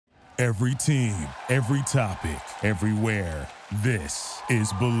Every team, every topic, everywhere. This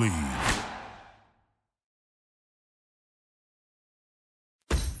is Believe.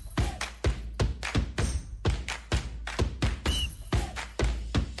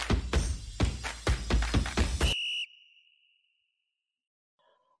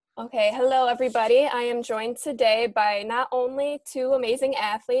 Okay, hello everybody. I am joined today by not only two amazing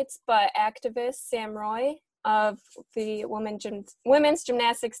athletes, but activist Sam Roy of the women's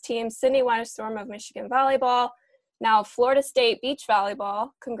gymnastics team, Sydney Wetterstorm of Michigan Volleyball, now Florida State Beach Volleyball.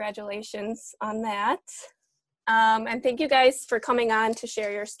 Congratulations on that. And thank you guys for coming on to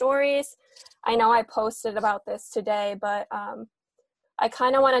share your stories. I know I posted about this today, but I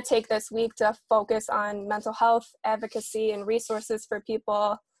kind of want to take this week to focus on mental health advocacy and resources for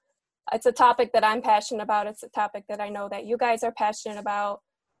people. It's a topic that I'm passionate about. It's a topic that I know that you guys are passionate about.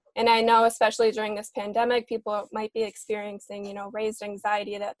 And I know especially during this pandemic, people might be experiencing, raised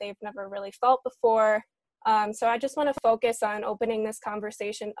anxiety that they've never really felt before. So I just want to focus on opening this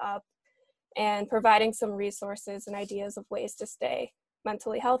conversation up and providing some resources and ideas of ways to stay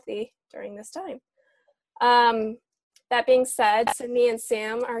mentally healthy during this time. That being said, Sydney and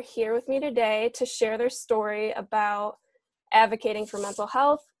Sam are here with me today to share their story about advocating for mental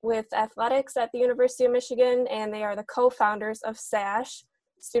health with athletics at the University of Michigan, and they are the co-founders of SASH,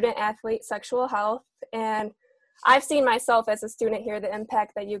 Student Athlete Sexual Health. And I've seen myself as a student here, the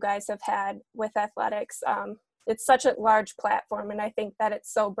impact that you guys have had with athletics. It's such a large platform, and I think that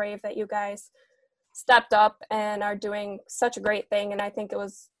it's so brave that you guys stepped up and are doing such a great thing. And I think it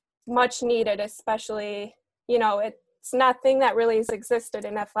was much needed, especially, it's nothing that really has existed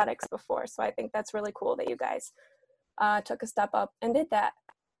in athletics before. So I think that's really cool that you guys took a step up and did that.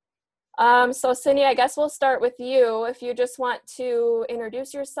 So Cindy, I guess we'll start with you. If you just want to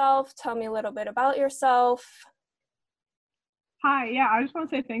introduce yourself, tell me a little bit about yourself. Hi, yeah, I just want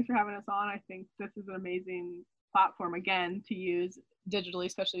to say thanks for having us on. I think this is an amazing platform, again, to use digitally,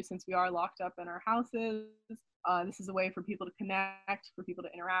 especially since we are locked up in our houses. This is a way for people to connect, for people to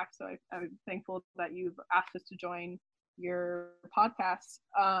interact. So I'm thankful that you've asked us to join your podcast.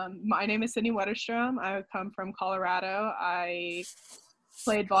 My name is Sydney Wetterstrom. I come from Colorado. I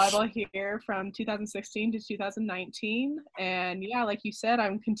played volleyball here from 2016 to 2019. And yeah, like you said,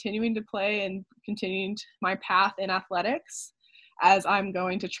 I'm continuing to play and continuing my path in athletics as I'm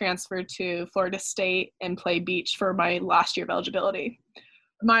going to transfer to Florida State and play beach for my last year of eligibility.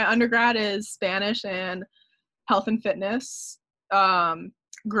 My undergrad is Spanish and health and fitness.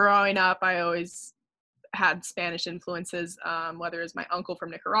 Growing up, I always had Spanish influences, whether it's my uncle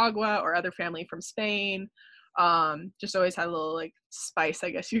from Nicaragua or other family from Spain. Just always had a little spice,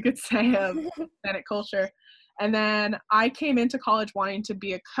 I guess you could say, of Hispanic culture. And then I came into college wanting to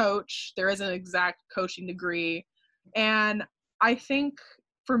be a coach. There is an exact coaching degree. And I think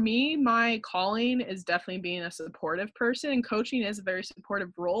for me, my calling is definitely being a supportive person, and coaching is a very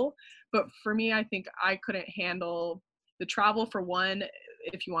supportive role. But for me, I think I couldn't handle the travel, for one,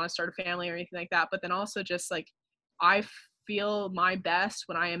 if you want to start a family or anything like that. But then also just I feel my best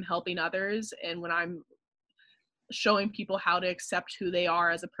when I am helping others and when I'm showing people how to accept who they are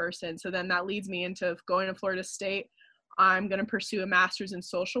as a person. So then that leads me into going to Florida State. I'm going to pursue a master's in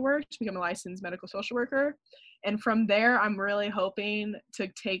social work to become a licensed medical social worker. And from there, I'm really hoping to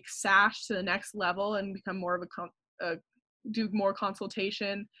take SASH to the next level and become more of do more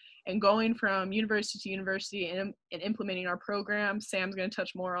consultation and going from university to university and implementing our program. Sam's going to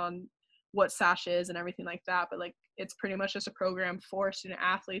touch more on what SASH is and everything like that. But it's pretty much just a program for student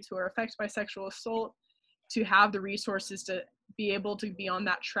athletes who are affected by sexual assault to have the resources to be able to be on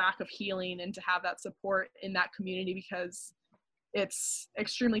that track of healing and to have that support in that community, because it's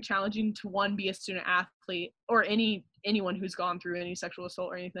extremely challenging to, one, be a student athlete or anyone who's gone through any sexual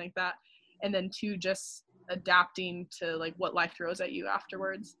assault or anything like that, and then two, just adapting to what life throws at you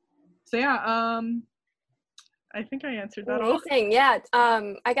afterwards. So yeah, I think I answered that all. Amazing. Yeah.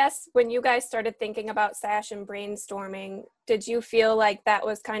 I guess when you guys started thinking about SASH and brainstorming, did you feel like that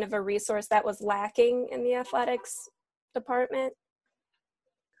was kind of a resource that was lacking in the athletics department?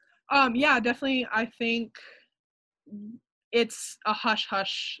 Yeah, definitely. I think it's a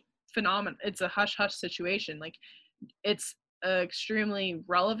hush-hush phenomenon. It's a hush-hush situation. It's extremely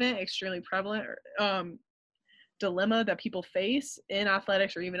relevant, extremely prevalent dilemma that people face in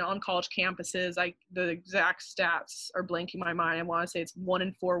athletics or even on college campuses. The exact stats are blanking my mind. I want to say it's 1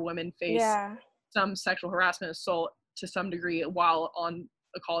 in 4 women face some sexual harassment, assault to some degree while on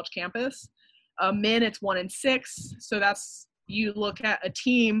a college campus. Men, it's 1 in 6. So that's, you look at a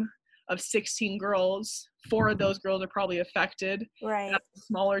team of 16 girls, 4 of those girls are probably affected. Right. That's a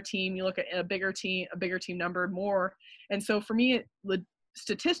smaller team. You look at a bigger team number more. And so for me,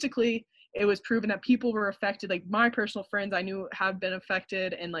 statistically, it was proven that people were affected. Like my personal friends I knew have been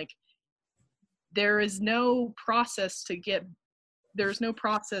affected, and like there's no process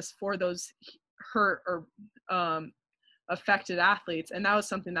for those hurt or affected athletes. And that was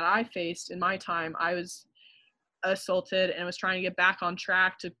something that I faced in my time. I was assaulted and was trying to get back on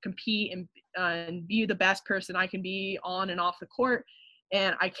track to compete and be the best person I can be on and off the court.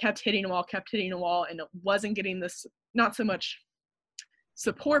 And I kept hitting a wall, and it wasn't getting this, not so much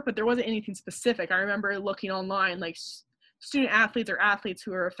support, but there wasn't anything specific. I remember looking online, like student athletes or athletes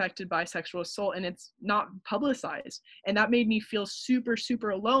who are affected by sexual assault, and it's not publicized. And that made me feel super, super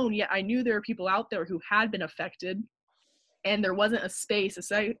alone. Yet I knew there were people out there who had been affected, and there wasn't a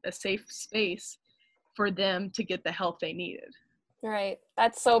safe space for them to get the help they needed. Right.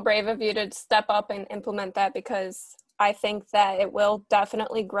 That's so brave of you to step up and implement that, because I think that it will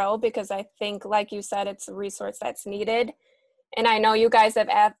definitely grow, because I think, like you said, it's a resource that's needed. And I know you guys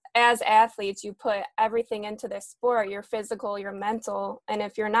have, as athletes, you put everything into this sport, your physical, your mental. And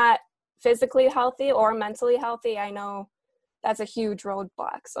if you're not physically healthy or mentally healthy, I know that's a huge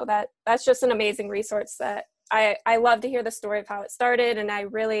roadblock. So that's just an amazing resource that I love to hear the story of how it started. And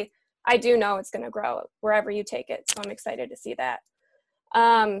I do know it's going to grow wherever you take it. So I'm excited to see that.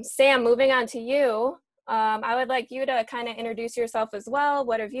 Sam, moving on to you. I would like you to kind of introduce yourself as well.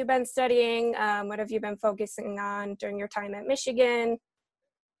 What have you been studying? What have you been focusing on during your time at Michigan?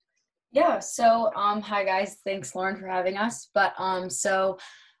 Yeah, so hi guys, thanks Lauren for having us. But so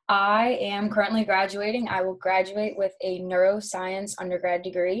I am currently graduating. I will graduate with a neuroscience undergrad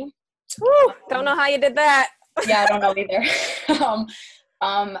degree. Woo! Don't know how you did that. Yeah, I don't know either.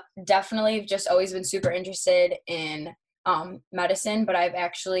 Definitely just always been super interested in medicine, but I've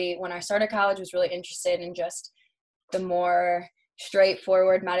actually, when I started college, was really interested in just the more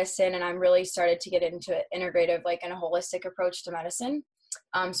straightforward medicine, and I'm really started to get into integrative, like, and a holistic approach to medicine.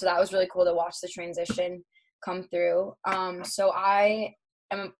 So that was really cool to watch the transition come through. So I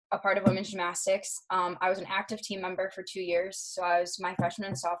am a part of women's gymnastics. I was an active team member for 2 years. So I was my freshman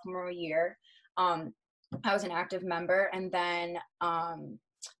and sophomore year. I was an active member, and then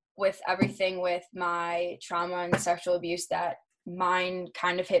with everything with my trauma and sexual abuse, that mine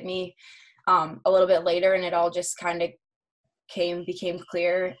kind of hit me a little bit later, and it all just kind of became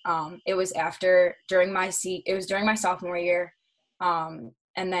clear. It was during my sophomore year, and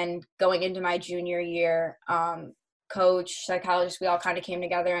then going into my junior year, coach, psychologist, we all kind of came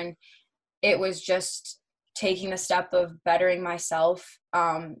together, and it was just taking the step of bettering myself,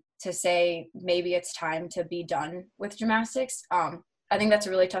 to say maybe it's time to be done with gymnastics. I think that's a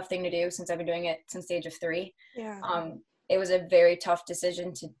really tough thing to do since I've been doing it since the age of 3. Yeah. It was a very tough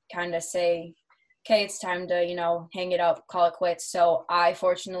decision to kind of say, okay, it's time to, hang it up, call it quits. So I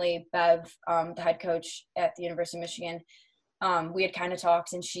fortunately, Bev, the head coach at the University of Michigan, we had kind of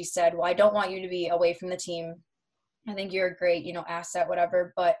talked, and she said, well, I don't want you to be away from the team. I think you're a great, asset,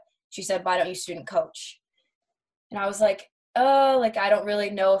 whatever. But she said, why don't you student coach? And I was like, I don't really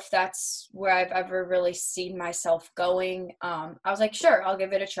know if that's where I've ever really seen myself going. I was like, sure, I'll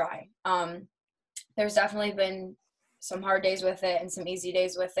give it a try. There's definitely been some hard days with it and some easy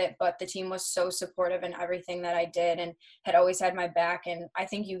days with it, but the team was so supportive in everything that I did and had always had my back. And I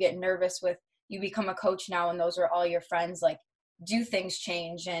think you get nervous you become a coach now, and those are all your friends. Like, do things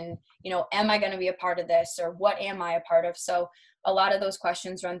change? And, am I going to be a part of this, or what am I a part of? So a lot of those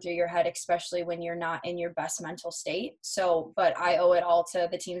questions run through your head, especially when you're not in your best mental state. So, but I owe it all to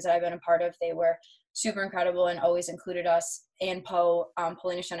the teams that I've been a part of. They were super incredible and always included us, and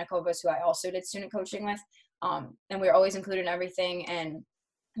Polina Shenikovas, who I also did student coaching with. And we were always included in everything. And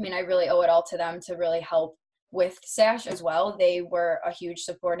I mean, I really owe it all to them to really help with SASH as well. They were a huge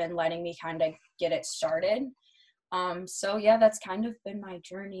support in letting me kind of get it started. So yeah, that's kind of been my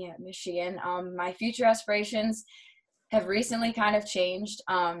journey at Michigan. My future aspirations have recently kind of changed.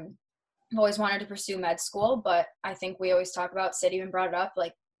 I've always wanted to pursue med school, but I think we always talk about, Sid even brought it up,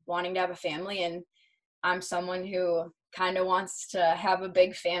 like wanting to have a family. And I'm someone who kind of wants to have a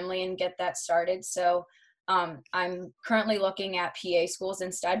big family and get that started. So I'm currently looking at PA schools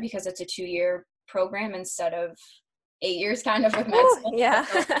instead, because it's a 2-year program instead of 8 years kind of with med school. Yeah.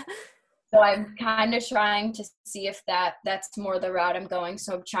 So I'm kind of trying to see if that's more the route I'm going.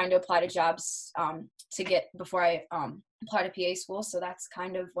 So I'm trying to apply to jobs before I apply to PA school. So that's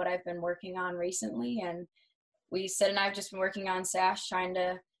kind of what I've been working on recently. And Sid and I have just been working on SASH, trying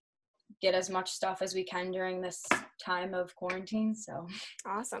to get as much stuff as we can during this time of quarantine. So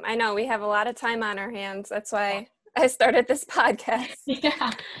awesome. I know we have a lot of time on our hands. That's why I started this podcast.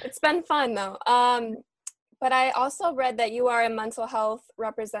 Yeah. It's been fun though. But I also read that you are a mental health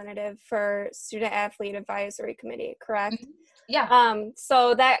representative for Student Athlete Advisory Committee, correct? Mm-hmm.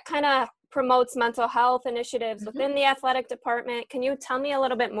 So that kind of promotes mental health initiatives Mm-hmm. within the athletic department. Can you tell me a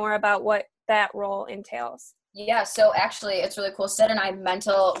little bit more about what that role entails? Yeah, so actually it's really cool. Sid and I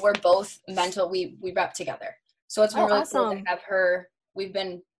we're both mental, we rep together. So it's been really cool to have her. We've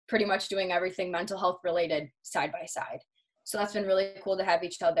been pretty much doing everything mental health related side by side. So that's been really cool to have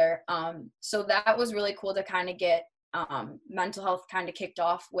each other. So that was really cool to kind of get mental health kind of kicked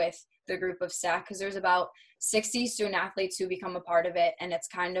off with the group of SAC, because there's about 60 student athletes who become a part of it, and it's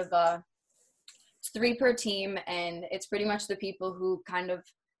kind of it's 3 per team, and it's pretty much the people who kind of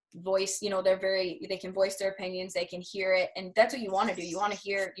voice, they can voice their opinions, they can hear it, and that's what you want to do. You want to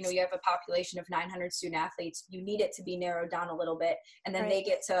hear, you have a population of 900 student athletes, you need it to be narrowed down a little bit, and then they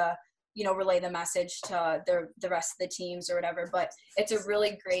get to relay the message to the rest of the teams or whatever. But it's a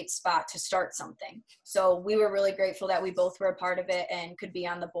really great spot to start something. So we were really grateful that we both were a part of it and could be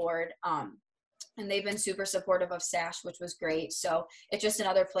on the board. And they've been super supportive of SASH, which was great. So it's just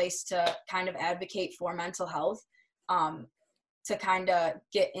another place to kind of advocate for mental health, to kind of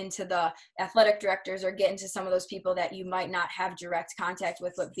get into the athletic directors or get into some of those people that you might not have direct contact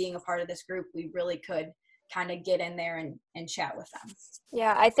with, but being a part of this group, we really could kind of get in there and chat with them.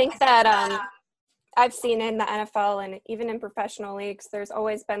 Yeah, I think that I've seen in the NFL and even in professional leagues, there's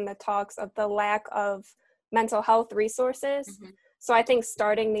always been the talks of the lack of mental health resources. Mm-hmm. So I think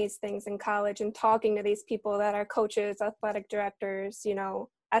starting these things in college and talking to these people that are coaches, athletic directors,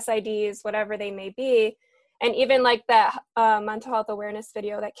 SIDs, whatever they may be, and even like that mental health awareness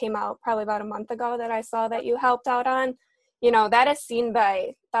video that came out probably about a month ago that I saw that you helped out on, that is seen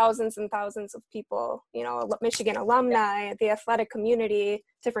by thousands and thousands of people, Michigan alumni, the athletic community,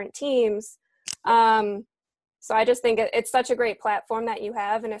 different teams. So I just think it's such a great platform that you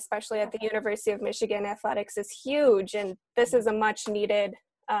have, and especially at the University of Michigan, athletics is huge, and this is a much needed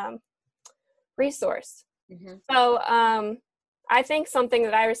resource. Mm-hmm. So I think something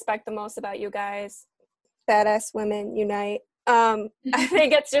that I respect the most about you guys, Badass Women Unite, I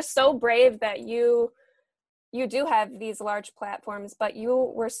think it's just so brave that you do have these large platforms, but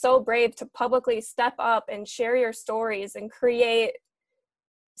you were so brave to publicly step up and share your stories and create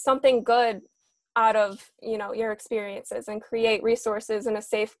something good out of, your experiences and create resources in a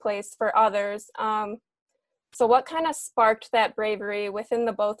safe place for others. So what kind of sparked that bravery within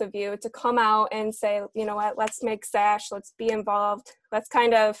the both of you to come out and say, you know what, let's make SASH, let's be involved. Let's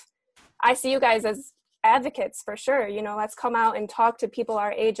I see you guys as advocates for sure. Let's come out and talk to people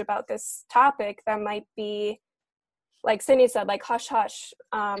our age about this topic that might be, like Sydney said, like hush hush.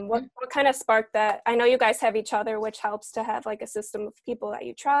 What kind of sparked that? I know you guys have each other, which helps to have like a system of people that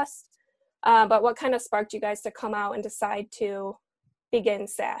you trust. But what kind of sparked you guys to come out and decide to begin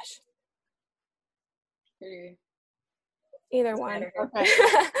SASH? Either one. Okay.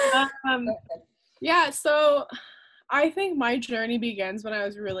 Yeah, so I think my journey begins when I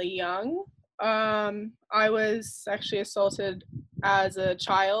was really young. I was sexually assaulted as a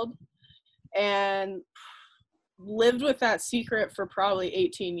child and lived with that secret for probably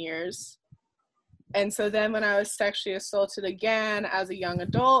 18 years. And so then when I was sexually assaulted again as a young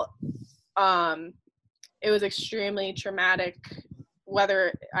adult, it was extremely traumatic,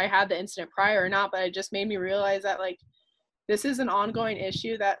 whether I had the incident prior or not, but it just made me realize that this is an ongoing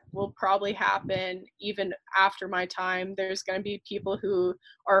issue that will probably happen even after my time. There's going to be people who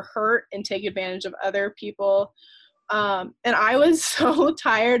are hurt and take advantage of other people. And I was so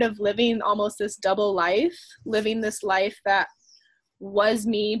tired of living almost this double life, living this life that was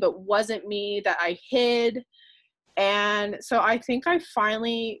me but wasn't me, that I hid. And so I think I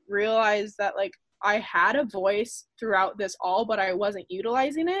finally realized that I had a voice throughout this all, but I wasn't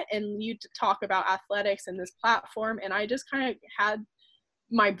utilizing it. And you talk about athletics and this platform, and I just kind of had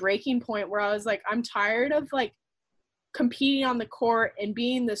my breaking point where I was like, I'm tired of competing on the court and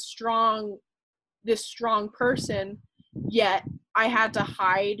being this strong person, yet I had to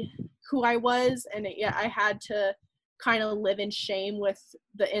hide who I was, and yet I had to kind of live in shame with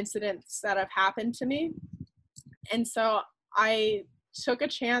the incidents that have happened to me. And so I took a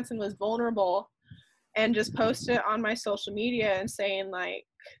chance and was vulnerable and just posted on my social media and saying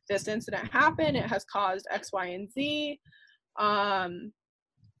this incident happened, it has caused X, Y, and Z.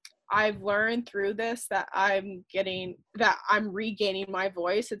 I've learned through this that I'm regaining my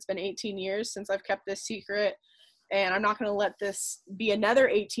voice. It's been 18 years since I've kept this secret, and I'm not going to let this be another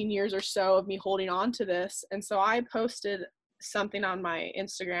 18 years or so of me holding on to this. And so I posted something on my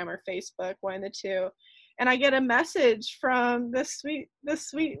Instagram or Facebook, one of the two, and I get a message from this sweet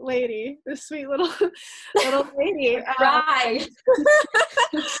lady, this sweet little lady. Right.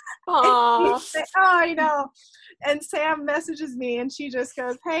 Oh, I know. And Sam messages me, and she just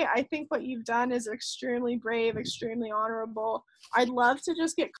goes, "Hey, I think what you've done is extremely brave, extremely honorable. I'd love to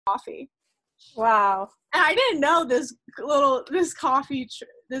just get coffee." Wow. And I didn't know this little coffee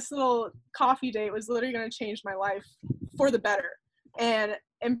date was literally going to change my life for the better and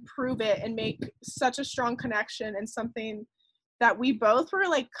improve it and make such a strong connection, and something that we both were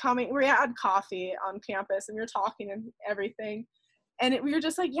like we had coffee on campus and we were talking and everything. And we were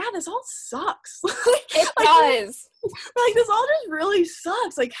just like, yeah, this all sucks. It does. Like, this all just really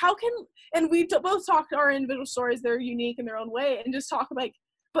sucks. Like, how can, and we both talked our individual stories. They're unique in their own way, and just talk like,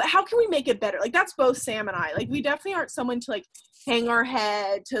 but how can we make it better? Like, that's both Sam and I. Like, we definitely aren't someone to like hang our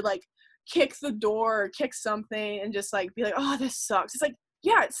head, to like kick the door or kick something and just like be like, oh, this sucks. It's like,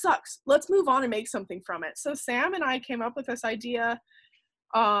 yeah, it sucks. Let's move on and make something from it. So Sam and I came up with this idea.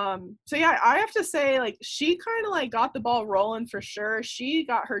 So yeah, I have to say, like, she kind of like got the ball rolling for sure. She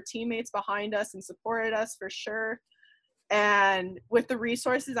got her teammates behind us and supported us for sure. And with the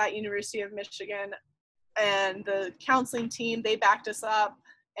resources at University of Michigan and the counseling team, they backed us up.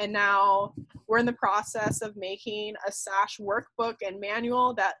 And now we're in the process of making a SASH workbook and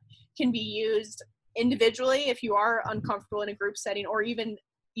manual that can be used individually if you are uncomfortable in a group setting, or even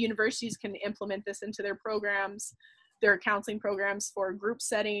universities can implement this into their programs, their counseling programs for group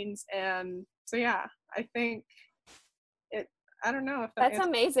settings. And so, yeah, I think I don't know if that's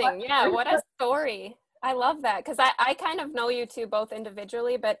amazing. Yeah, what a story. I love that, because I kind of know you two both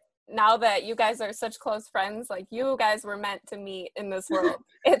individually, but now that you guys are such close friends, like, you guys were meant to meet in this world.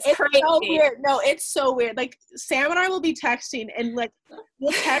 It's crazy. So weird. No, it's so weird. Like, Sam and I will be texting, and like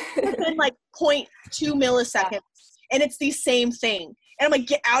we'll text within like 0.2 milliseconds, and it's the same thing. And I'm like,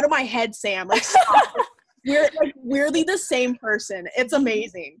 get out of my head, Sam. Like, stop. We're like weirdly the same person. It's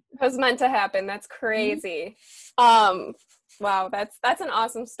amazing. It was meant to happen. That's crazy. Wow, that's an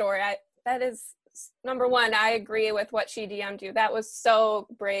awesome story. That is, number one, I agree with what she DM'd you. That was so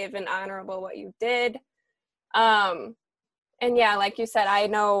brave and honorable what you did. And yeah, like you said, I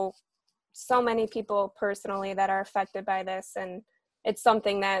know so many people personally that are affected by this, and it's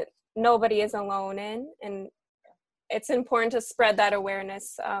something that nobody is alone in, and it's important to spread that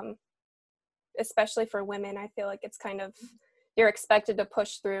awareness, especially for women. I feel like it's kind of, you're expected to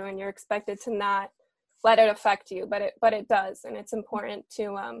push through, and you're expected to not let it affect you, but it does, and it's important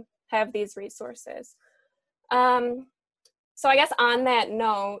to have these resources. So I guess on that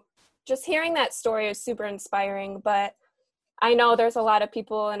note, just hearing that story is super inspiring, but I know there's a lot of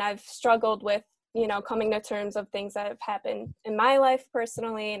people, and I've struggled with, coming to terms of things that have happened in my life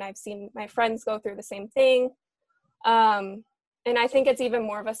personally, and I've seen my friends go through the same thing. And I think it's even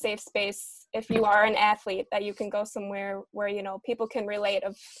more of a safe space if you are an athlete, that you can go somewhere where, people can relate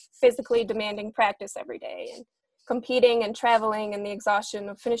of physically demanding practice every day and competing and traveling and the exhaustion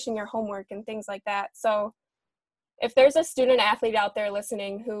of finishing your homework and things like that. So if there's a student athlete out there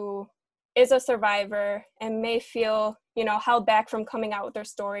listening who is a survivor and may feel, held back from coming out with their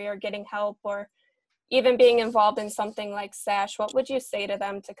story or getting help or even being involved in something like SASH, what would you say to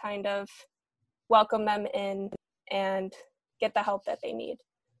them to kind of welcome them in and get the help that they need?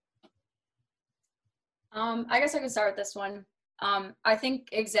 I guess I can start with this one. I think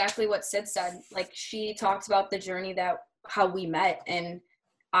exactly what Sid said. Like, she talked about the journey, how we met, and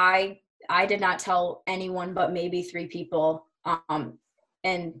I did not tell anyone but maybe 3 people.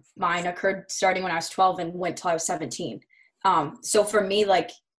 And mine occurred starting when I was 12 and went till I was 17. So for me,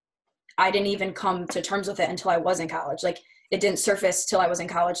 like, I didn't even come to terms with it until I was in college. Like, it didn't surface till I was in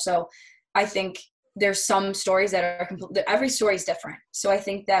college. So I think there's some stories that are every story is different. So I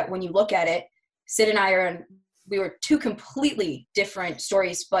think that when you look at it, Sid and I we were 2 completely different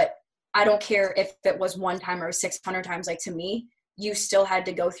stories, but I don't care if it was 1 time or 600 times. Like, to me, you still had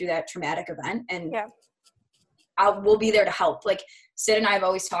to go through that traumatic event, and we'll be there to help. Like, Sid and I have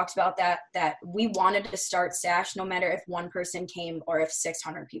always talked about that we wanted to start SASH no matter if 1 person came or if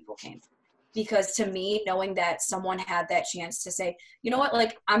 600 people came. Because to me, knowing that someone had that chance to say, you know what,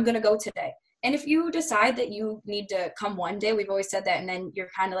 like, I'm going to go today. And if you decide that you need to come one day, we've always said that, and then you're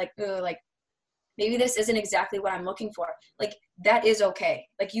kind of like, ugh, like, maybe this isn't exactly what I'm looking for. Like, that is okay.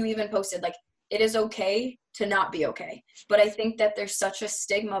 Like, you even posted, like, it is okay to not be okay. But I think that there's such a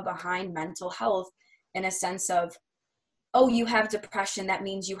stigma behind mental health in a sense of, oh, you have depression, that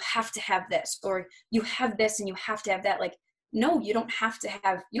means you have to have this, or you have this and you have to have that. Like, no, you don't have to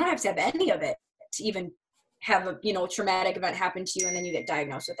have any of it to even have a, traumatic event happen to you and then you get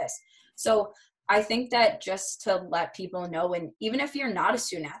diagnosed with this. So I think that just to let people know, and even if you're not a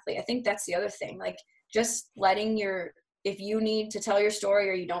student athlete, I think that's the other thing. Like, just if you need to tell your story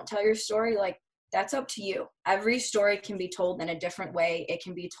or you don't tell your story, like, that's up to you. Every story can be told in a different way. It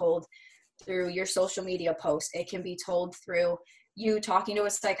can be told through your social media posts. It can be told through you talking to a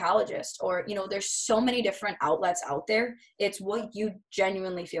psychologist, or, you know, there's so many different outlets out there. It's what you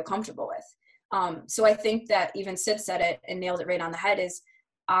genuinely feel comfortable with. So I think that even Sid said it and nailed it right on the head is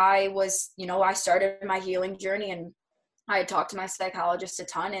I started my healing journey, and I had talked to my psychologist a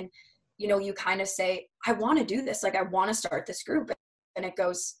ton, and, you know, you kind of say, I want to do this. Like, I want to start this group. And it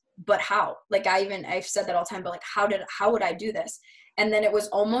goes, but how? Like, I've said that all the time, but like, how would I do this? And then it was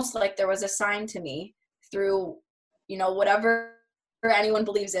almost like there was a sign to me through, you know, whatever anyone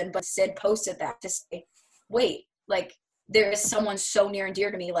believes in, but Sid posted that to say, wait, like, there is someone so near and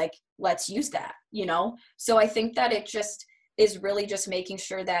dear to me, like, let's use that, you know? So I think that it just is really just making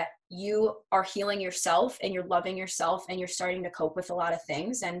sure that you are healing yourself and you're loving yourself and you're starting to cope with a lot of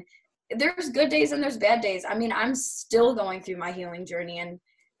things. And there's good days and there's bad days. I mean, I'm still going through my healing journey, and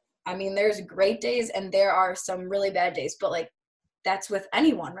I mean, there's great days and there are some really bad days, but like, that's with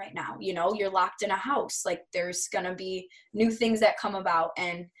anyone right now, you know, you're locked in a house, like, there's going to be new things that come about.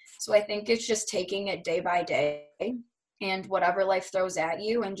 And so I think it's just taking it day by day and whatever life throws at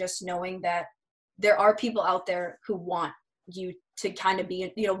you, and just knowing that there are people out there who want you to kind of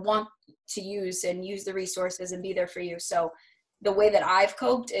be, you know, want to use the resources and be there for you. So the way that I've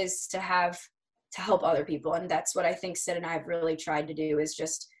coped is to help other people. And that's what I think Sid and I have really tried to do, is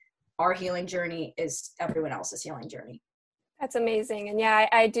just our healing journey is everyone else's healing journey. That's amazing. And yeah,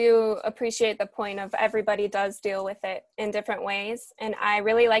 I do appreciate the point of everybody does deal with it in different ways. And I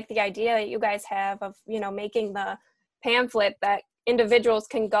really like the idea that you guys have of, you know, making the pamphlet that individuals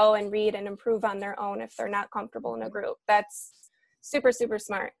can go and read and improve on their own if they're not comfortable in a group. That's super, super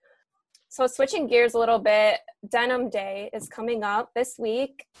smart. So switching gears a little bit, Denim Day is coming up this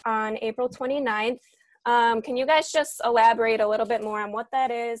week on April 29th. Can you guys just elaborate a little bit more on what that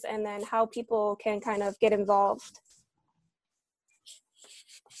is, and then how people can kind of get involved?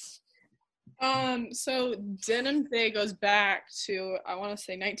 So Denim Day goes back to, I want to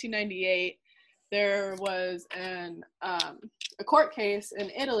say 1998. There was a court case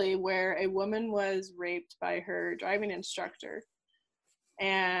in Italy where a woman was raped by her driving instructor,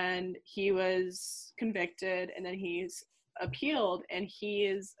 and he was convicted, and then he's appealed, and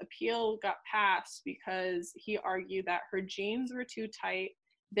his appeal got passed because he argued that her jeans were too tight,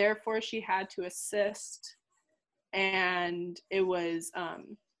 therefore she had to assist, and it was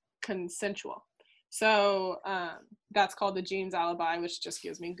consensual. So that's called the jeans alibi, which just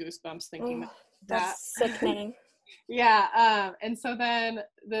gives me goosebumps thinking that. That's sickening. Yeah, and so then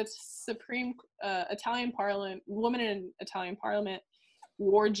the Supreme Italian Parliament, woman in Italian Parliament,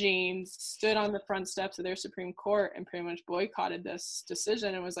 wore jeans, stood on the front steps of their Supreme Court, and pretty much boycotted this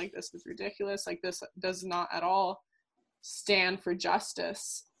decision and was like, this is ridiculous. Like, this does not at all stand for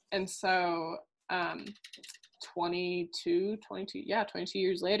justice. And so 22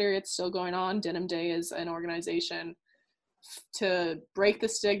 years later, it's still going on. Denim Day is an organization to break the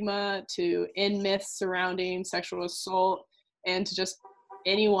stigma, to end myths surrounding sexual assault, and to just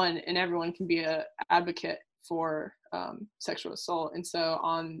anyone and everyone can be an advocate for sexual assault. And so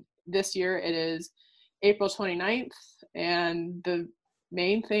on this year, it is April 29th, and the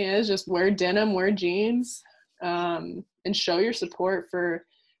main thing is just wear denim, wear jeans, and show your support for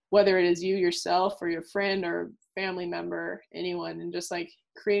whether it is you yourself or your friend or family member, anyone, and just like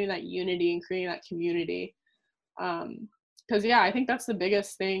creating that unity and creating that community. Because yeah, I think that's the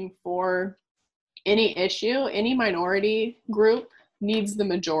biggest thing for any issue. Any minority group needs the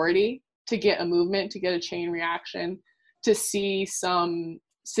majority to get a movement, to get a chain reaction, to see some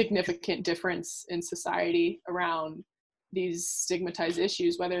significant difference in society around these stigmatized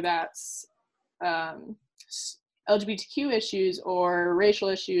issues, whether that's LGBTQ issues or racial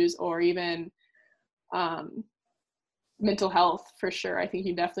issues or even mental health, for sure. I think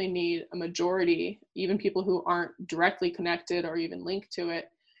you definitely need a majority, even people who aren't directly connected or even linked to it,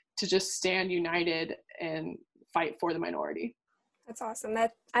 to just stand united and fight for the minority. That's awesome.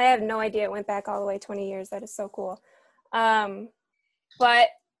 That I have no idea it went back all the way 20 years. That is so cool. But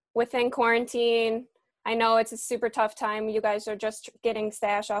within quarantine, I know it's a super tough time. You guys are just getting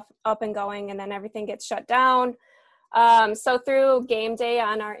Stash up and going, and then everything gets shut down. So through Game Day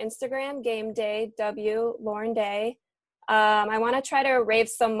on our Instagram, Game Day W Lauren Day, I want to try to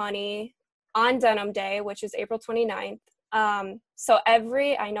raise some money on Denim Day, which is April 29th. So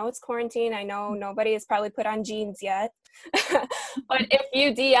I know it's quarantine. I know nobody has probably put on jeans yet, but if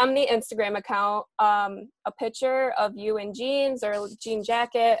you DM the Instagram account, a picture of you in jeans or jean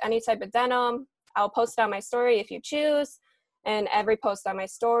jacket, any type of denim, I'll post it on my story if you choose. And every post on my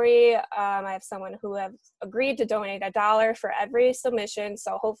story, I have someone who have agreed to donate $1 for every submission.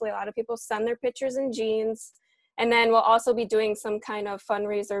 So hopefully a lot of people send their pictures in jeans. And then we'll also be doing some kind of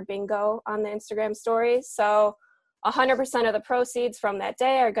fundraiser bingo on the Instagram story. So 100% of the proceeds from that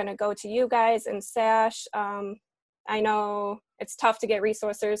day are going to go to you guys and Sash. I know it's tough to get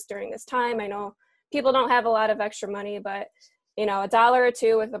resources during this time. I know people don't have a lot of extra money, but $1 or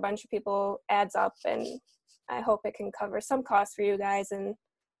 $2 with a bunch of people adds up, and I hope it can cover some costs for you guys and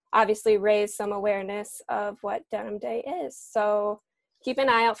obviously raise some awareness of what Denim Day is. So keep an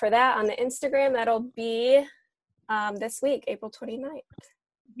eye out for that on the Instagram. That'll be this week, April 29th.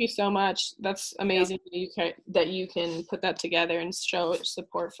 Thank you so much. That's amazing that you can put that together and show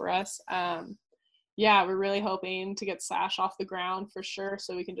support for us. We're really hoping to get Sash off the ground for sure,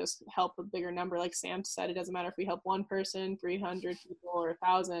 so we can just help a bigger number. Like Sam said, it doesn't matter if we help one person, 300 people, or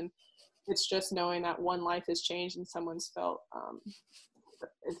 1,000. It's just knowing that one life has changed and someone's felt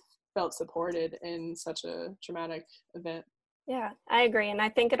supported in such a traumatic event. Yeah, I agree. And I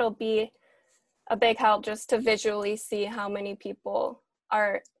think it'll be a big help just to visually see how many people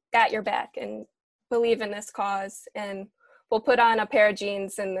are got your back and believe in this cause. And we'll put on a pair of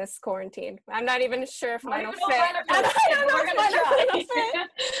jeans in this quarantine. I'm not even sure if mine will fit. We're going to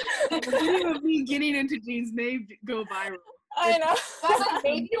try. The video of me getting into jeans may go viral. I know. I was like,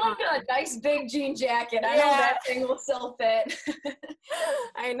 maybe like a nice big jean jacket. I know that thing will still fit.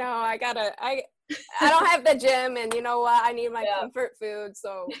 I know. I don't have the gym, and you know what? I need my comfort food,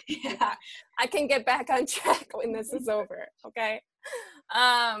 so I can get back on track when this is over. Okay.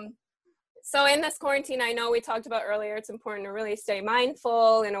 So in this quarantine, I know we talked about earlier, it's important to really stay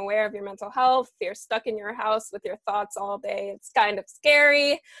mindful and aware of your mental health. If you're stuck in your house with your thoughts all day, it's kind of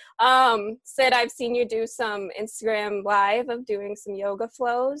scary. Sid, I've seen you do some Instagram live of doing some yoga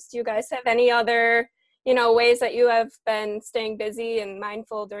flows. Do you guys have any other, ways that you have been staying busy and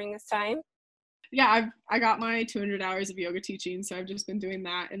mindful during this time? Yeah, I got my 200 hours of yoga teaching, so I've just been doing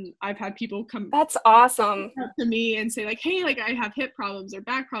that, and I've had people come That's awesome. up to me and say like, hey, like I have hip problems or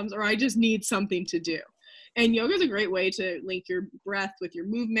back problems, or I just need something to do. And yoga is a great way to link your breath with your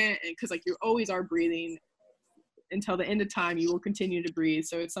movement, and because like you always are breathing until the end of time, you will continue to breathe,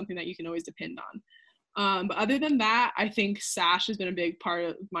 so it's something that you can always depend on. But other than that, I think Sash has been a big part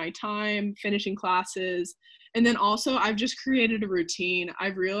of my time, finishing classes. And then also I've just created a routine.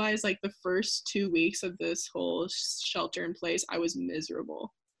 I've realized like the first 2 weeks of this whole shelter in place, I was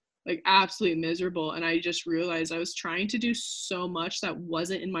miserable, like absolutely miserable. And I just realized I was trying to do so much that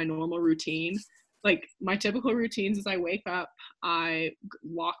wasn't in my normal routine. Like my typical routines is I wake up, I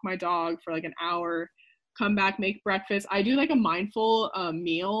walk my dog for like an hour, come back, make breakfast. I do like a mindful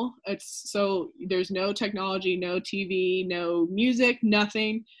meal. So there's no technology, no TV, no music,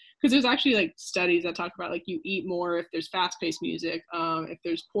 nothing. Because there's actually like studies that talk about like you eat more if there's fast-paced music, if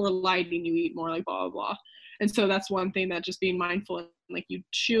there's poor lighting, you eat more, like blah, blah, blah. And so that's one thing, that just being mindful, and like you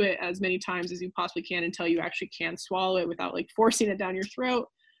chew it as many times as you possibly can until you actually can swallow it without like forcing it down your throat.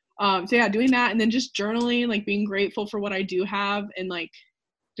 So yeah, doing that, and then just journaling, like being grateful for what I do have, and like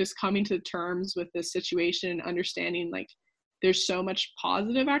just coming to terms with this situation, understanding like there's so much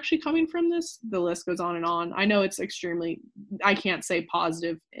positive actually coming from this. The list goes on and on. I know it's I can't say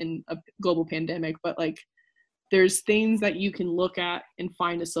positive in a global pandemic, but like there's things that you can look at and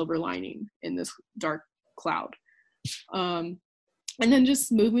find a silver lining in this dark cloud. And then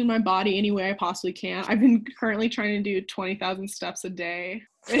just moving my body any way I possibly can. I've been currently trying to do 20,000 steps a day.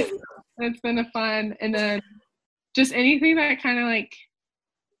 It's been a fun. And then just anything that kind of like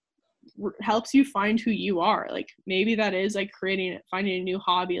helps you find who you are. Like maybe that is like finding a new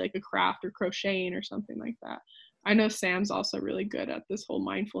hobby, like a craft or crocheting or something like that. I know Sam's also really good at this whole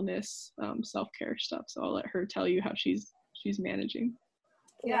mindfulness, self-care stuff. So I'll let her tell you how she's managing.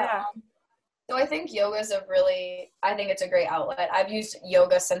 Yeah. So I think I think it's a great outlet. I've used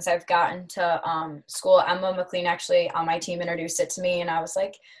yoga since I've gotten to school. Emma McLean actually on my team introduced it to me, and I was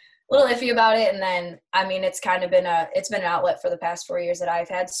like a little iffy about it. And then, I mean, it's been an outlet for the past 4 years that I've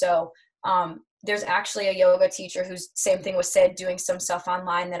had. So there's actually a yoga teacher who's same thing with Sid, doing some stuff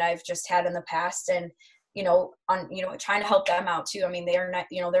online that I've just had in the past, and trying to help them out too. I mean, they're not,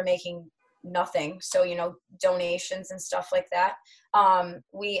 they're making nothing, so donations and stuff like that.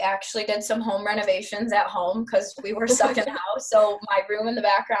 We actually did some home renovations at home because we were stuck in the house. So my room in the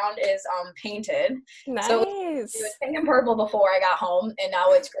background is painted. Nice. So it was pink and purple before I got home, and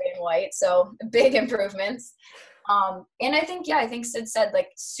now it's gray and white. So big improvements. And I think Sid said, like,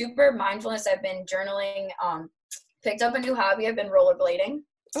 super mindfulness. I've been journaling, picked up a new hobby. I've been rollerblading.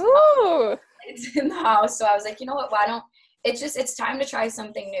 Ooh. It's in the house. So I was like, you know what, it's time to try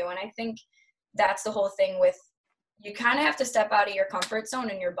something new. And I think that's the whole thing with, you kind of have to step out of your comfort zone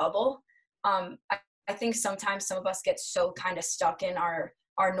and your bubble. I think sometimes some of us get so kind of stuck in our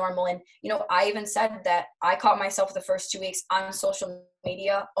normal. And, I even said that I caught myself the first 2 weeks on social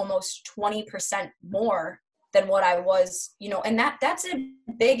media almost 20% more than what I was, and that's a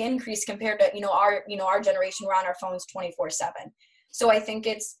big increase compared to, our generation. We're on our phones 24/7. So I think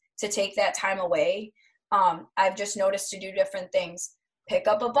it's to take that time away. I've just noticed to do different things. Pick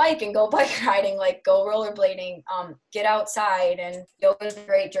up a bike and go bike riding, like go rollerblading, get outside, and yoga's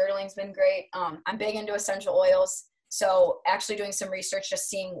great. Journaling's been great. I'm big into essential oils. So actually doing some research, just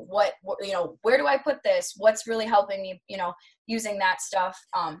seeing what where do I put this? What's really helping me, using that stuff.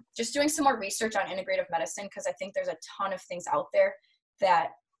 Just doing some more research on integrative medicine, because I think there's a ton of things out there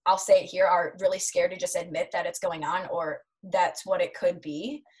that, I'll say it here, are really scared to just admit that it's going on or that's what it could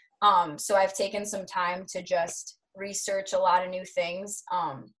be. So I've taken some time to just research a lot of new things.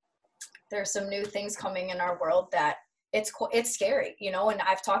 There's some new things coming in our world that it's scary, and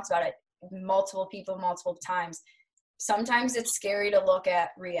I've talked about it multiple times. Sometimes it's scary to look at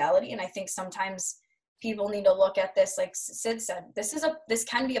reality, and I think sometimes people need to look at this, like Sid said, this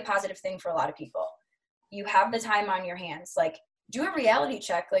can be a positive thing for a lot of people. You have the time on your hands, like do a reality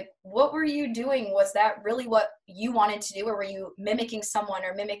check. Like, what were you doing? Was that really what you wanted to do, or were you mimicking someone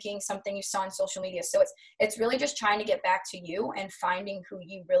or mimicking something you saw on social media? So it's really just trying to get back to you and finding who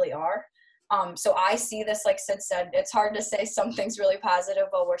you really are. So I see this, like Sid said, it's hard to say something's really positive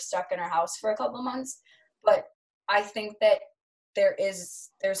while we're stuck in our house for a couple of months, but I think that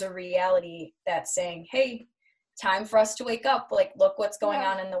there's a reality that's saying, hey, time for us to wake up. Like, look what's going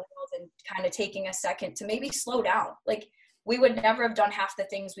on in the world, and kind of taking a second to maybe slow down. Like, we would never have done half the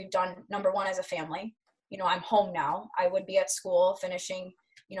things we've done, number one, as a family. I'm home now. I would be at school finishing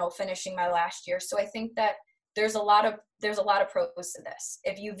my last year. So I think that there's a lot of pros to this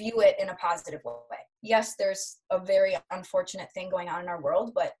if you view it in a positive way. Yes, there's a very unfortunate thing going on in our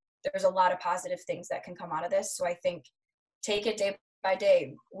world, but there's a lot of positive things that can come out of this. So I think take it day by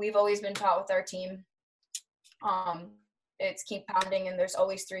day. We've always been taught with our team, it's keep pounding, and there's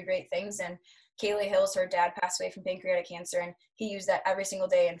always 3 great things. And Kaylee Hills, her dad passed away from pancreatic cancer, and he used that every single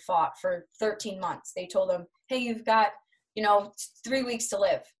day and fought for 13 months. They told him, hey, you've got, 3 weeks to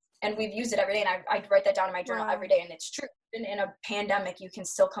live. And we've used it every day. And I write that down in my journal every day. And it's true. In a pandemic, you can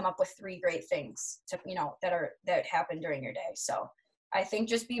still come up with 3 great things to, that happen during your day. So I think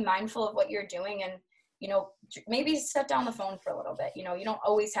just be mindful of what you're doing, and, maybe set down the phone for a little bit. You don't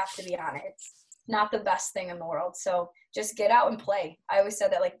always have to be on it. It's not the best thing in the world. So just get out and play. I always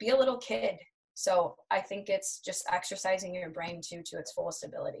said that, like, be a little kid. So I think it's just exercising your brain to its fullest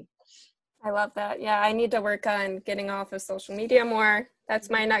ability. I love that. Yeah, I need to work on getting off of social media more. That's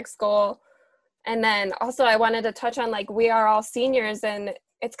my next goal. And then also I wanted to touch on, like, we are all seniors, and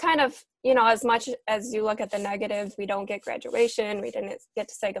it's kind of, as much as you look at the negatives, we don't get graduation, we didn't get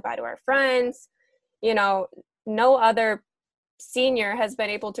to say goodbye to our friends. No other senior has been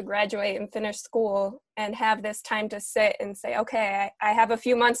able to graduate and finish school and have this time to sit and say, okay, I have a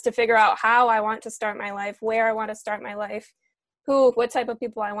few months to figure out how I want to start my life, where I want to start my life, what type of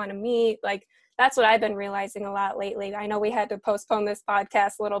people I want to meet. Like, that's what I've been realizing a lot lately. I know we had to postpone this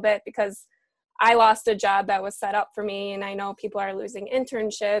podcast a little bit because I lost a job that was set up for me, and I know people are losing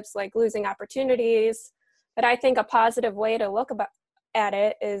internships, like losing opportunities. But I think a positive way to look at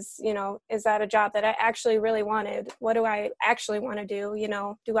it is, is that a job that I actually really wanted? What do I actually want to do?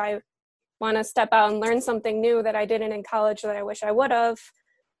 Do I want to step out and learn something new that I didn't in college that I wish I would have?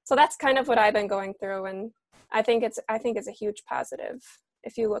 So that's kind of what I've been going through, and I think it's a huge positive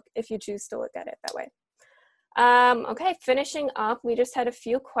if you choose to look at it that way. Okay, finishing up, we just had a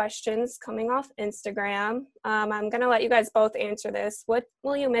few questions coming off Instagram. I'm going to let you guys both answer this. What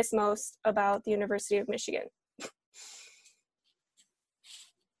will you miss most about the University of Michigan?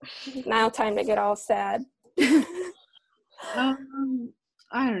 Now time to get all sad. I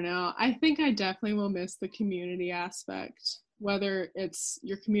don't know. I think I definitely will miss the community aspect, whether it's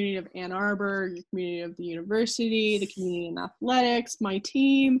your community of Ann Arbor, your community of the university, the community in athletics, my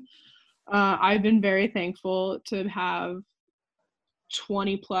team. I've been very thankful to have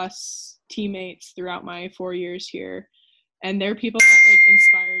 20 plus teammates throughout my 4 years here. And they're people that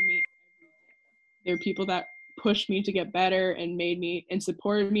inspired me. They're people that pushed me to get better and made me and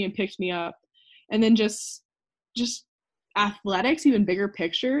supported me and picked me up. And then just athletics, even bigger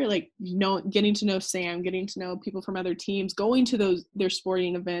picture, getting to know Sam, getting to know people from other teams, going to their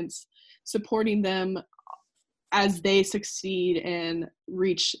sporting events, supporting them as they succeed and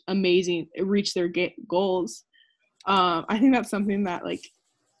reach their goals. I think that's something that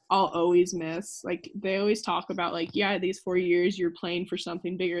I'll always miss. They always talk about these 4 years you're playing for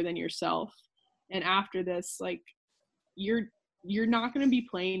something bigger than yourself. And after this, you're not going to be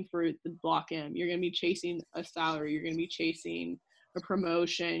playing for the Block M. You're going to be chasing a salary. You're going to be chasing a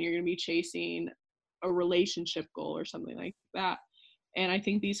promotion. You're going to be chasing a relationship goal or something like that. And I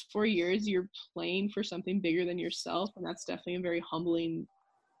think these 4 years you're playing for something bigger than yourself, and that's definitely a very humbling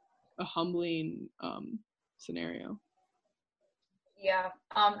scenario. Yeah,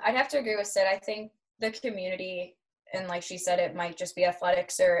 I'd have to agree with Sid. I think the community, and like she said, it might just be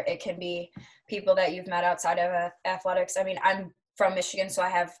athletics, or it can be people that you've met outside of athletics. I mean, I'm from Michigan, so I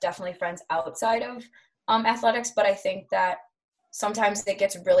have definitely friends outside of athletics, but I think that sometimes it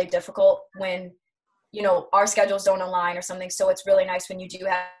gets really difficult when, you know, our schedules don't align or something. So it's really nice when you do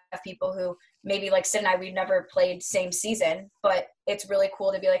have people who maybe like Sid and I, we've never played same season, but it's really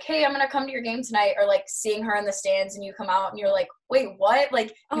cool to be like, hey, I'm going to come to your game tonight, or like seeing her in the stands and you come out and you're like, wait, what?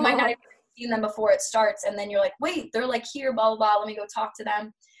 Like you might not even have seen them before it starts. And then you're like, wait, they're like here, blah, blah, blah. Let me go talk to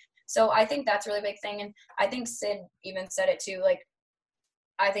them. So I think that's a really big thing. And I think Sid even said it too. Like,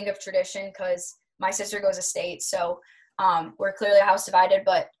 I think of tradition because my sister goes to state. So we're clearly a house divided,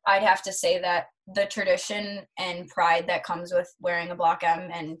 but I'd have to say that the tradition and pride that comes with wearing a Block M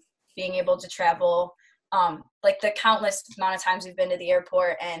and being able to travel, like the countless amount of times we've been to the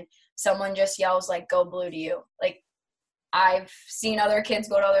airport and someone just yells like, go blue to you. Like I've seen other kids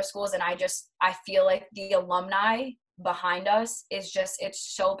go to other schools and I feel like the alumni behind us is just,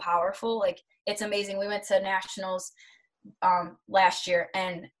 it's so powerful. Like it's amazing. We went to nationals last year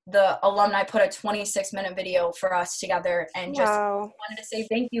and the alumni put a 26-minute video for us together and just wanted to say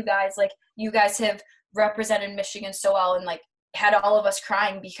thank you guys. Like you guys have represented Michigan so well, and like had all of us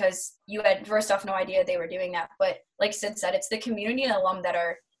crying because you had first off no idea they were doing that. But like Sid said, it's the community and alum that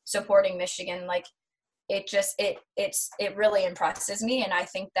are supporting Michigan. Like it just it really impresses me, and I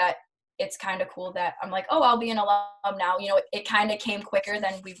think that it's kind of cool that I'm like, oh, I'll be an alum now. You know, it kind of came quicker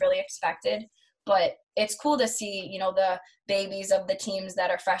than we really expected. But it's cool to see, you know, the babies of the teams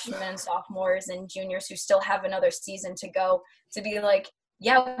that are freshmen and sophomores and juniors who still have another season to go, to be like,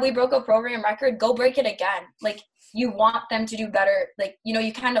 yeah, we broke a program record, go break it again. Like you want them to do better. Like, you know,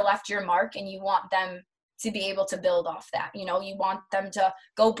 you kind of left your mark and you want them to be able to build off that. You know, you want them to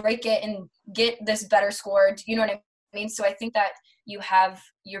go break it and get this better score. You know what I mean? So I think that you have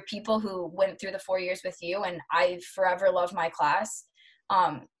your people who went through the 4 years with you, and I forever love my class.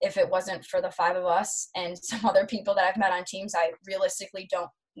 If it wasn't for the 5 of us and some other people that I've met on teams, I realistically don't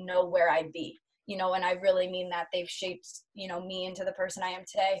know where I'd be, you know, and I really mean that. They've shaped, you know, me into the person I am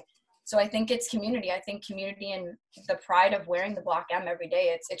today. So I think it's community. I think community and the pride of wearing the Block M every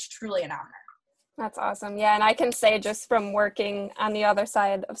day, it's truly an honor. That's awesome. Yeah, and I can say just from working on the other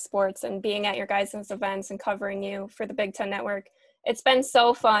side of sports and being at your guys' events and covering you for the Big Ten Network, it's been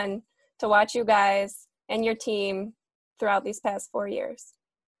so fun to watch you guys and your team throughout these past 4 years.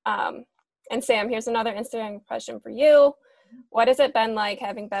 And Sam, here's another Instagram question for you. What has it been like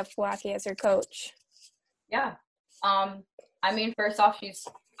having Bev Kawaki as your coach? Yeah. I mean, first off,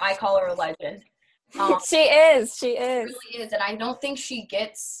 I call her a legend. She is. She really is. And I don't think she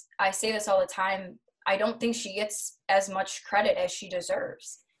gets, I say this all the time, I don't think she gets as much credit as she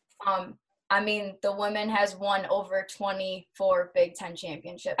deserves. I mean, the woman has won over 24 Big Ten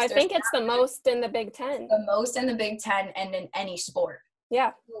championships. I think it's the most in the Big Ten. The most in the Big Ten and in any sport.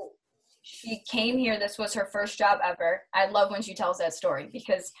 Yeah. She came here. This was her first job ever. I love when she tells that story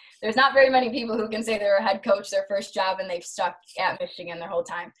because there's not very many people who can say they're a head coach their first job and they've stuck at Michigan their whole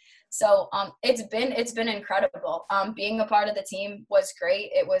time. So it's been incredible. Being a part of the team was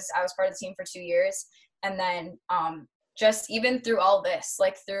great. I was part of the team for 2 years. And then just even through all this,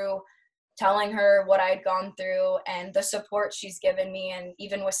 like through telling her what I'd gone through and the support she's given me, and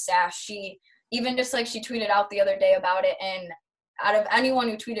even with Sash, she tweeted out the other day about it, and out of anyone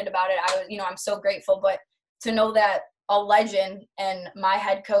who tweeted about it, I'm so grateful. But to know that a legend and my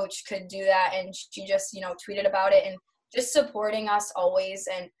head coach could do that, and she just, tweeted about it and just supporting us always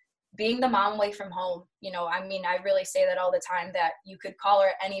and being the mom away from home. I really say that all the time, that you could call her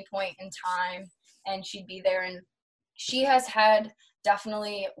at any point in time and she'd be there. And she has had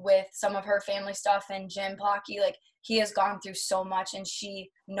definitely with some of her family stuff and Jim Plotke, like he has gone through so much, and she,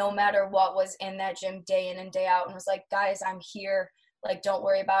 no matter what, was in that gym day in and day out and was like, guys, I'm here, like, don't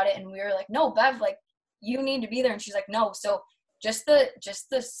worry about it. And we were like, no, Bev, like, you need to be there. And she's like, no. So just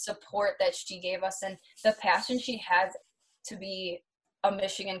the support that she gave us and the passion she has to be a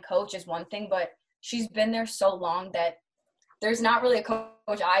Michigan coach is one thing, but she's been there so long that there's not really a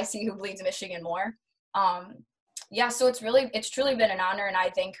coach I see who bleeds Michigan more. So it's truly been an honor, and I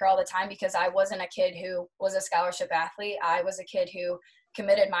thank her all the time, because I wasn't a kid who was a scholarship athlete. I was a kid who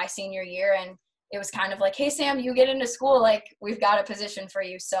committed my senior year, and it was kind of like, hey, Sam, you get into school, like, we've got a position for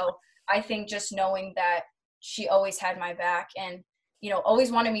you. So I think just knowing that she always had my back and,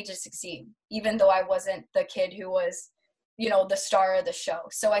 always wanted me to succeed, even though I wasn't the kid who was, the star of the show.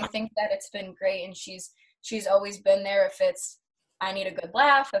 So I think that it's been great. And she's always been there. If it's, I need a good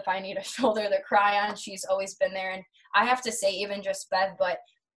laugh, if I need a shoulder to cry on, she's always been there. And I have to say, even just Bev, but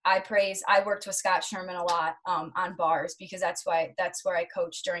I worked with Scott Sherman a lot on bars, because that's where I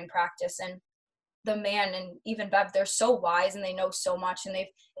coach during practice. And the man and even Bev, they're so wise and they know so much and they've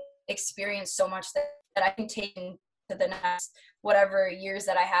experienced so much that I can take into the next whatever years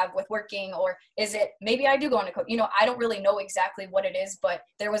that I have with working. Or is it maybe I do go into coach? I don't really know exactly what it is, but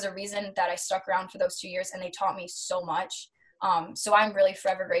there was a reason that I stuck around for those 2 years and they taught me so much. So I'm really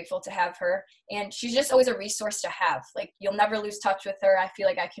forever grateful to have her, and she's just always a resource to have. Like, you'll never lose touch with her. I feel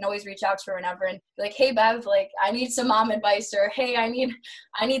like I can always reach out to her whenever and be like, hey Bev, like I need some mom advice, or hey, I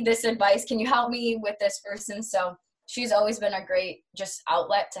need this advice. Can you help me with this person? So she's always been a great just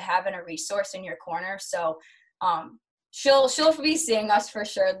outlet to have and a resource in your corner. So, she'll be seeing us for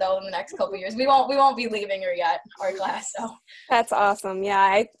sure though in the next couple of years. We won't be leaving her yet, our class. So that's awesome.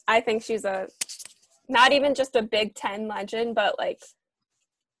 Yeah. I think she's not even just a Big Ten legend, but like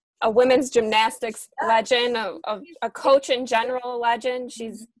a women's gymnastics legend, a coach in general legend.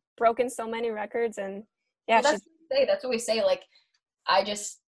 She's broken so many records, and yeah, well, that's what we say. Like,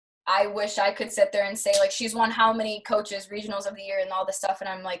 I wish I could sit there and say like she's won how many coaches regionals of the year and all this stuff, and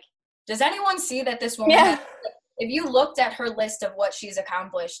I'm like, does anyone see that this woman? Yeah. If you looked at her list of what she's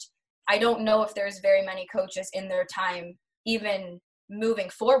accomplished, I don't know if there's very many coaches in their time, even moving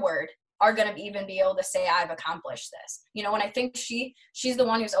forward, are going to even be able to say I've accomplished this, and I think she's the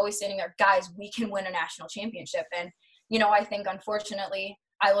one who's always saying there, guys, we can win a national championship. And, I think unfortunately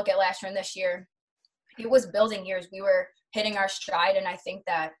I look at last year and this year, it was building years. We were hitting our stride. And I think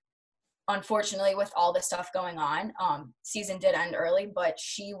that unfortunately with all this stuff going on, season did end early, but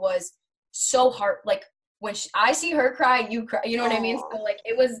she was so hard. Like when I see her cry, you cry, you know what I mean? So like,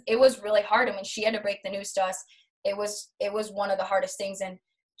 it was really hard. And when she had to break the news to us, it was one of the hardest things. And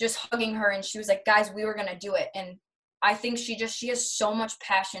just hugging her, and she was like, guys, we were going to do it. And I think she has so much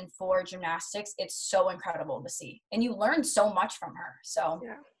passion for gymnastics. It's so incredible to see. And you learn so much from her. So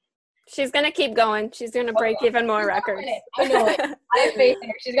yeah. She's going to keep going. She's going to break even more records. I know it. I have faith in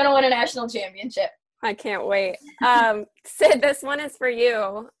her. She's going to win a national championship. I can't wait. Sid, this one is for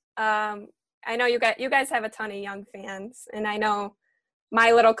you. I know you guys have a ton of young fans, and I know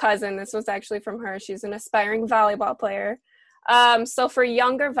my little cousin, this was actually from her. She's an aspiring volleyball player. So for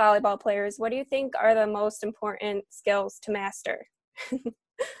younger volleyball players, what do you think are the most important skills to master?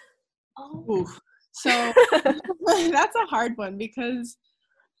 So that's a hard one, because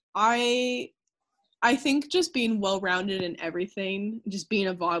I think just being well-rounded in everything, just being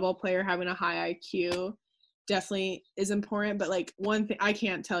a volleyball player, having a high IQ definitely is important. But like one thing, I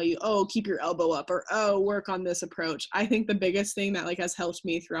can't tell you, keep your elbow up, or work on this approach. I think the biggest thing that like has helped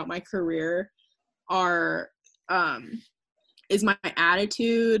me throughout my career is my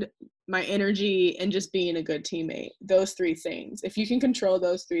attitude, my energy, and just being a good teammate. Those three things. If you can control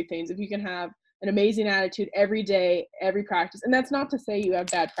those three things, if you can have an amazing attitude every day, every practice, and that's not to say you have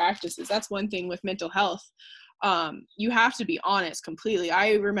bad practices. That's one thing with mental health. You have to be honest completely.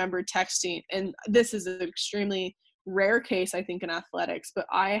 I remember texting, and this is an extremely rare case, I think, in athletics, but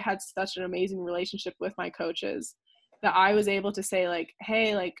I had such an amazing relationship with my coaches that I was able to say like,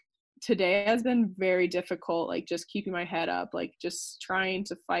 hey, like, today has been very difficult, like just keeping my head up, like just trying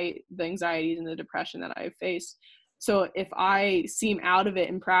to fight the anxieties and the depression that I faced. So if I seem out of it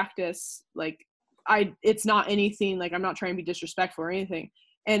in practice, like it's not anything, like I'm not trying to be disrespectful or anything.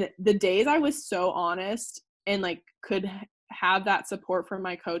 And the days I was so honest and like could have that support from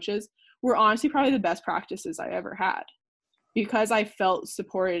my coaches were honestly probably the best practices I ever had, because I felt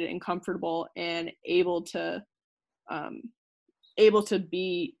supported and comfortable and able to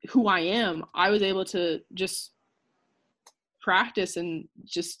be who I am. I was able to just practice and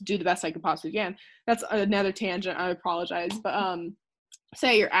just do the best I could possibly can. That's another tangent. I apologize. But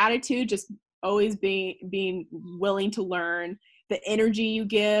say your attitude, just always being willing to learn, the energy you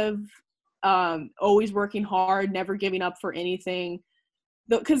give, always working hard, never giving up for anything.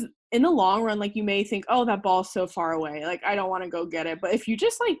 Because in the long run, like you may think, oh, that ball's so far away, like I don't want to go get it. But if you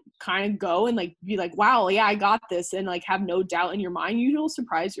just like kind of go and like be like, wow, yeah, I got this, and like have no doubt in your mind, you'll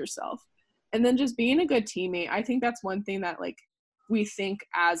surprise yourself. And then just being a good teammate, I think that's one thing that like we think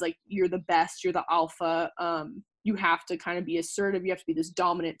as like you're the best, you're the alpha, you have to kind of be assertive, you have to be this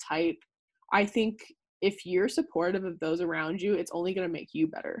dominant type. I think if you're supportive of those around you, it's only going to make you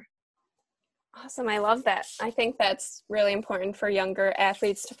better. Awesome. I love that. I think that's really important for younger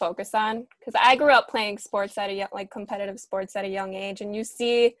athletes to focus on, because I grew up playing sports competitive sports at a young age, and you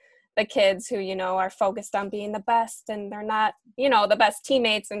see the kids who, you know, are focused on being the best and they're not, you know, the best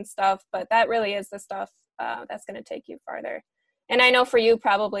teammates and stuff, but that really is the stuff that's going to take you farther. And I know for you,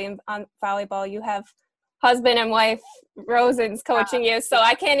 probably on volleyball, you have husband and wife Rosens coaching you. So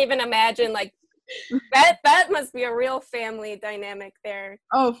I can't even imagine, like, that must be a real family dynamic there.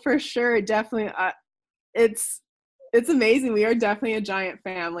 Oh, for sure. Definitely. It's amazing. We are definitely a giant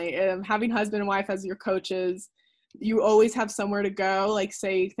family. Having husband and wife as your coaches, you always have somewhere to go. Like,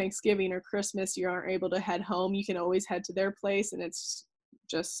 say Thanksgiving or Christmas, you aren't able to head home, you can always head to their place, and it's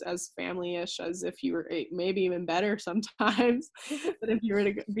just as family-ish as if you were, maybe even better sometimes than if you were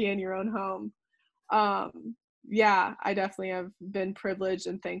to be in your own home. Yeah, I definitely have been privileged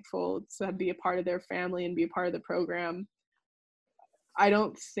and thankful to be a part of their family and be a part of the program. I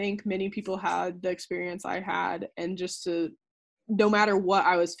don't think many people had the experience I had, and just to, no matter what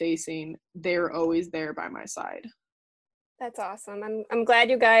I was facing, they're always there by my side. That's awesome. I'm glad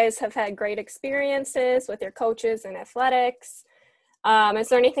you guys have had great experiences with your coaches and athletics. Is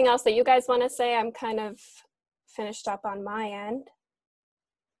there anything else that you guys want to say? I'm kind of finished up on my end.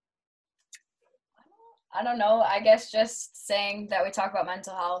 I don't know. I guess just saying that we talk about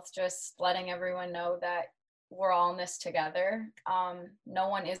mental health, just letting everyone know that we're all in this together. No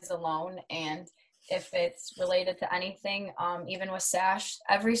one is alone. And if it's related to anything, even with SASH,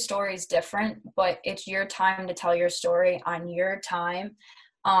 every story is different, but it's your time to tell your story on your time.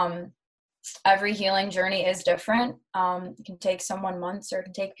 Every healing journey is different. It can take someone months, or it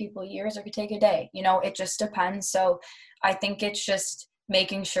can take people years, or it can take a day. You know, it just depends. So I think it's just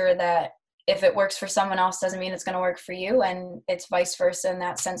making sure that if it works for someone else doesn't mean it's going to work for you, and it's vice versa in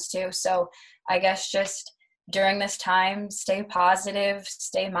that sense too. So I guess just during this time, stay positive,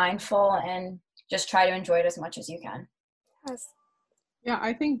 stay mindful, and just try to enjoy it as much as you can. Yes. Yeah,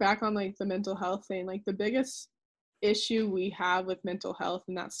 I think back on like the mental health thing, like the biggest issue we have with mental health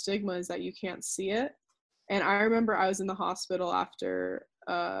and that stigma is that you can't see it. And I remember I was in the hospital after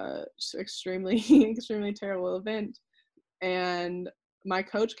extremely terrible event, and my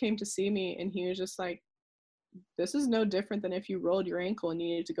coach came to see me, and he was just like, this is no different than if you rolled your ankle and you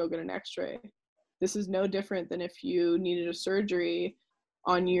needed to go get an x-ray. This is no different than if you needed a surgery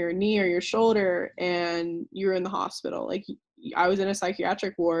on your knee or your shoulder and you're in the hospital. Like, I was in a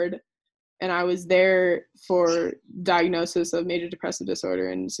psychiatric ward, and I was there for diagnosis of major depressive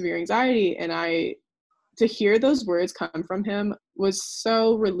disorder and severe anxiety. And to hear those words come from him was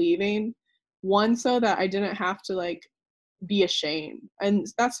so relieving. One, so that I didn't have to like be ashamed. And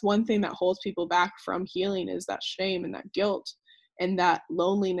that's one thing that holds people back from healing, is that shame and that guilt and that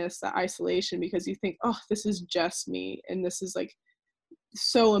loneliness, that isolation, because you think, oh, this is just me, and this is like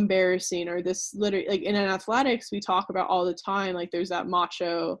so embarrassing, or this literally, like in athletics we talk about all the time, like there's that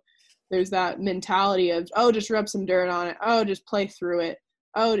macho, there's that mentality of, oh, just rub some dirt on it, oh, just play through it,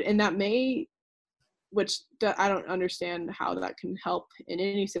 oh, and that which I don't understand how that can help in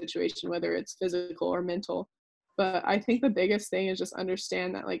any situation, whether it's physical or mental. But I think the biggest thing is just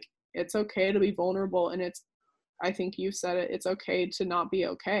understand that, like, it's okay to be vulnerable, and I think you said it, it's okay to not be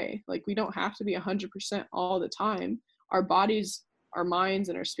okay. Like, we don't have to be 100% all the time. Our bodies, our minds,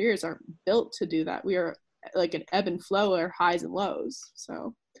 and our spirits aren't built to do that. We are like an ebb and flow, or highs and lows.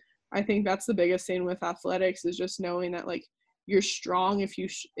 So I think that's the biggest thing with athletics, is just knowing that, like, you're strong if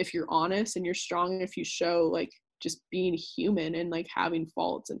you're honest, and you're strong if you show, like, just being human and like having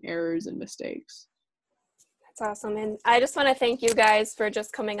faults and errors and mistakes. That's awesome. And I just want to thank you guys for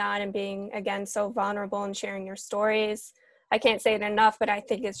just coming on and being, again, so vulnerable and sharing your stories. I can't say it enough, but I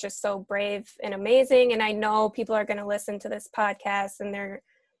think it's just so brave and amazing. And I know people are going to listen to this podcast, and they're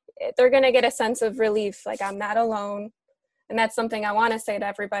going to get a sense of relief. Like, I'm not alone. And that's something I want to say to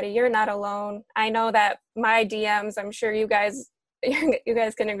everybody. You're not alone. I know that my DMs, I'm sure you guys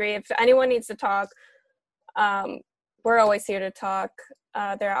can agree. If anyone needs to talk, we're always here to talk.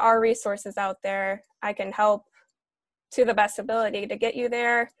 There are resources out there. I can help to the best ability to get you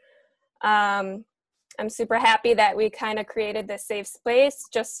there. I'm super happy that we kind of created this safe space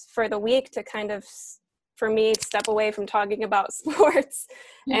just for the week to kind of, for me, step away from talking about sports.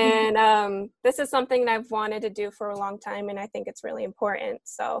 Mm-hmm. And this is something that I've wanted to do for a long time, and I think it's really important.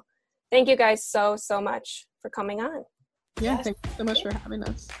 So thank you guys so much for coming on. Yeah, thank you so much for having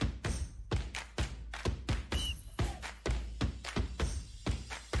us.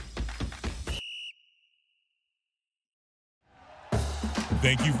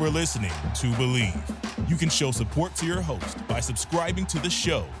 Thank you for listening to Believe. You can show support to your host by subscribing to the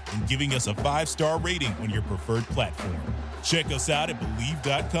show and giving us a 5-star rating on your preferred platform. Check us out at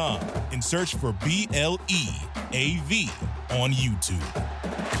Believe.com and search for BLEAV on YouTube.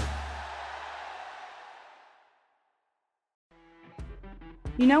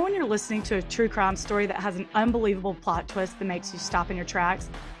 You know when you're listening to a true crime story that has an unbelievable plot twist that makes you stop in your tracks?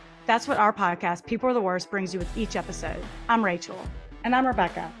 That's what our podcast, People Are the Worst, brings you with each episode. I'm Rachel. And I'm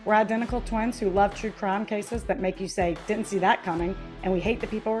Rebecca. We're identical twins who love true crime cases that make you say, didn't see that coming, and we hate the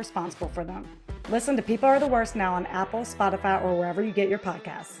people responsible for them. Listen to People Are the Worst now on Apple, Spotify, or wherever you get your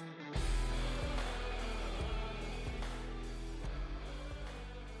podcasts.